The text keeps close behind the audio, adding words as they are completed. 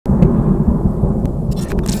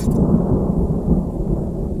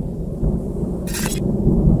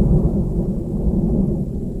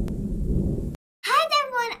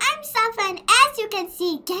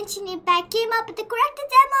up with the corrected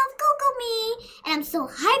demo of Kokomi, and I'm so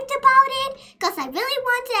hyped about it because I really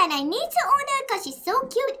want it and I need to own her because she's so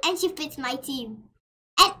cute and she fits my team.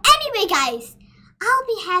 And anyway guys, I'll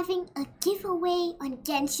be having a giveaway on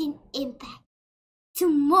Genshin Impact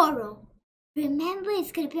tomorrow. Remember,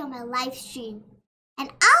 it's gonna be on my live stream, and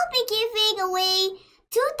I'll be giving away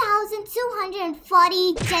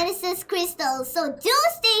 2,240 Genesis crystals, so do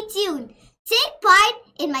stay tuned. Take part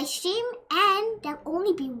in my stream and there'll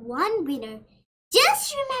only be one winner.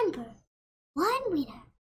 Just remember, one winner.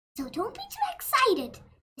 So don't be too excited.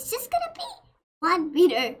 It's just gonna be one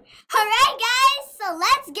winner. Alright guys, so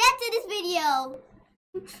let's get to this video.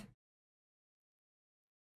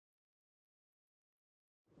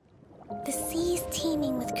 The sea is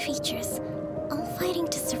teeming with creatures, all fighting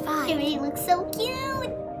to survive. It really looks so cute.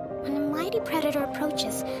 When a mighty predator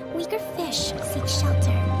approaches, weaker fish seek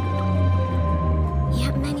shelter.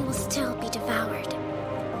 Yet many will still be devoured.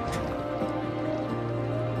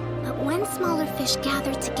 But when smaller fish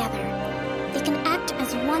gather together, they can act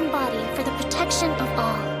as one body for the protection of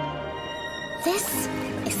all. This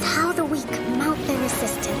is how the weak mount their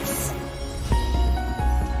resistance.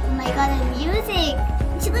 Oh my god, the music!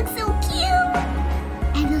 She looks so cute!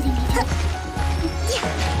 I really need help.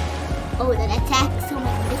 Oh, that attack is so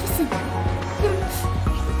magnificent.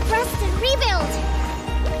 Thrust and rebuild!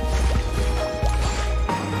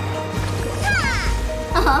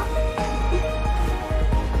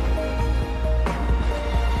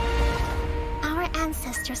 Our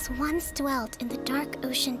ancestors once dwelt in the dark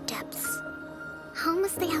ocean depths. How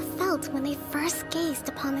must they have felt when they first gazed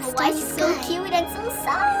upon the Why starry is she sky? so cute and so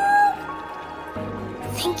soft?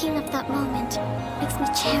 Thinking of that moment makes me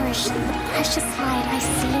cherish the precious light I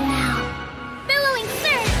see now. Billowing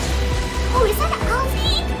surge! Oh, is that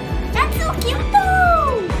Alfie? That's so cute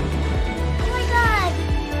though! Oh my god!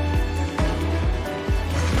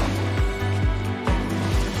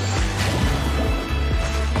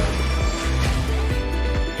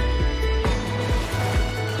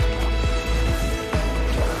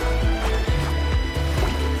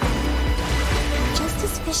 Just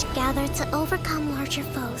as fish gather to overcome larger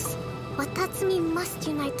foes, Watatsumi must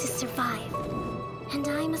unite to survive. And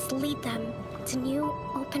I must lead them to new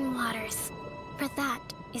open waters. For that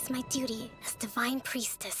is my duty as Divine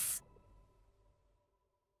Priestess.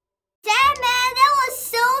 Damn man, that was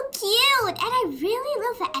so cute! And I really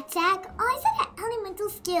love the attack. Oh, is that an elemental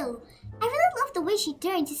skill? I really love the way she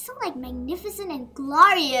turns. It's so like magnificent and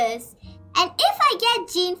glorious. And if I get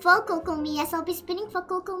Jean for Kokomi, as I'll be spinning for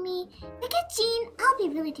Kokomi, if I get Jean, I'll be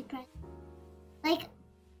really depressed. Like,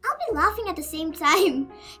 I'll be laughing at the same time.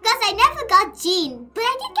 Because I never got Jean. But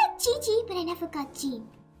I did get Chi-Chi, but I never got Jean.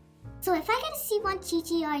 So if I get a C1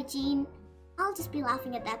 Chi-Chi or Jean, I'll just be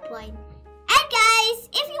laughing at that point. And guys,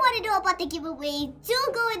 if you want to know about the giveaway, do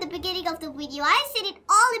go in the beginning of the video. I said it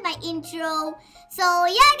all in my intro. So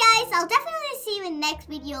yeah guys, I'll definitely see you in the next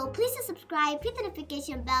video. Please do subscribe, hit the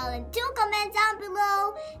notification bell, and do comment down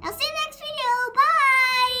below. I'll see you next video.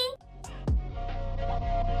 Bye!